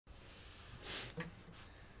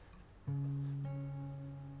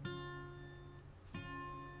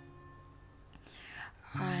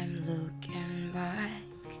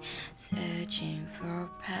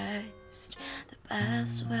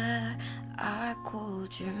I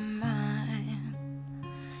called your mind.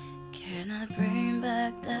 Can I bring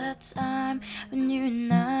back that time when you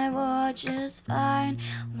and I were just fine?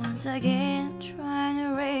 Once again trying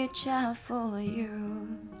to reach out for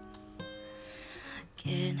you.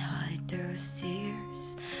 Can't hide those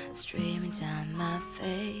tears streaming down my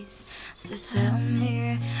face. So tell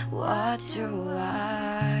me, what do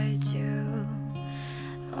I do?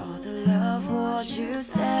 All the love, what you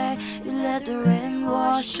say, you let the rain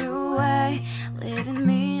wash away, leaving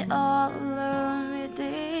me all alone with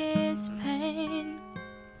this pain.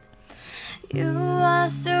 You are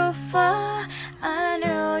so far, I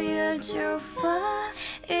know you're too far,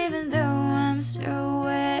 even though I'm still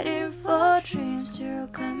waiting for dreams to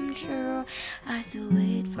come true. I still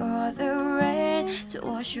wait for the rain to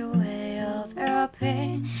wash away all the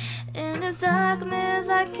pain. In this darkness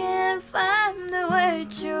I can't find a way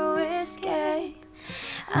to escape.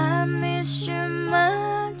 I miss you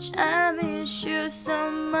much, I miss you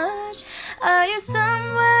so much. Are you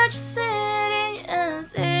somewhere just sitting and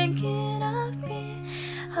thinking of me?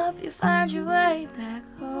 Hope you find your way back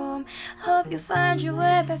home, hope you find your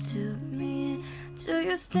way back to me. Do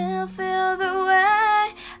you still feel the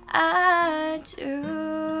way I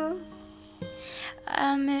do?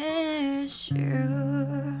 I miss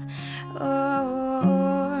you.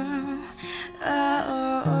 Oh,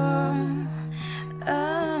 oh,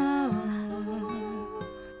 oh.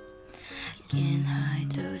 Can't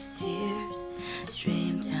hide those tears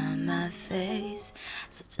stream down my face.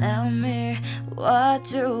 So tell me, what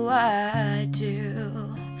do I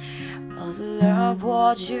do? All the love,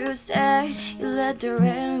 what you say, you let the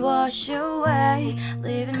rain wash away,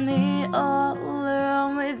 leaving me all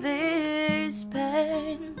alone with this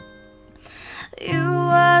pain. You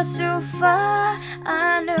are so far,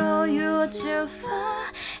 I know you're too far,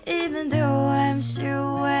 even though I'm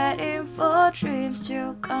still waiting for dreams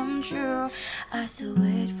to come true. I still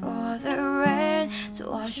wait for the rain to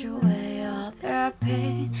wash away all the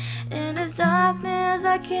pain. In this darkness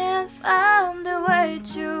I can't find a way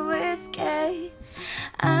to escape.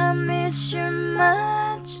 I miss you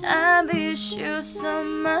much, I miss you so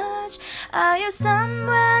much. Are you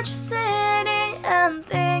somewhere just sitting and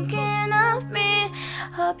thinking of me?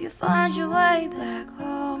 Hope you find your way back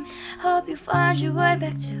home, hope you find your way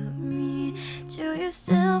back to me. Do you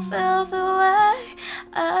still feel the way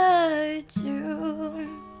I do?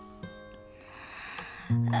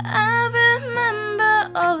 I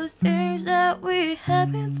remember all the things that we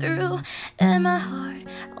have been through. In my heart,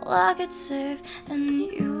 lock it safe, and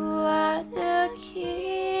you are the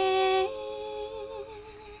key.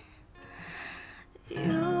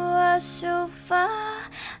 You are so far,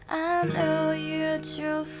 I know you're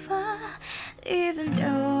too far, even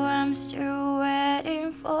though I'm still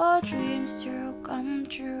waiting for dreams to come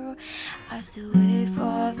true. I still wait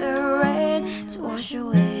for the rain to wash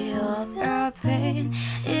away all the pain.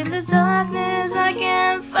 In the darkness I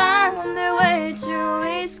can't find a way to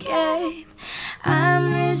escape. I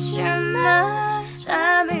miss you much,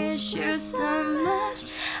 I miss you so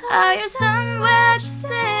much. Are you somewhere just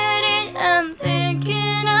sitting and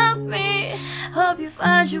thinking of me? Hope you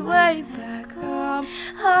find your way back home,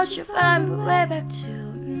 hope you find your way back to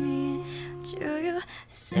me. Do you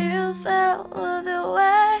still feel the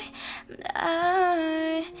way I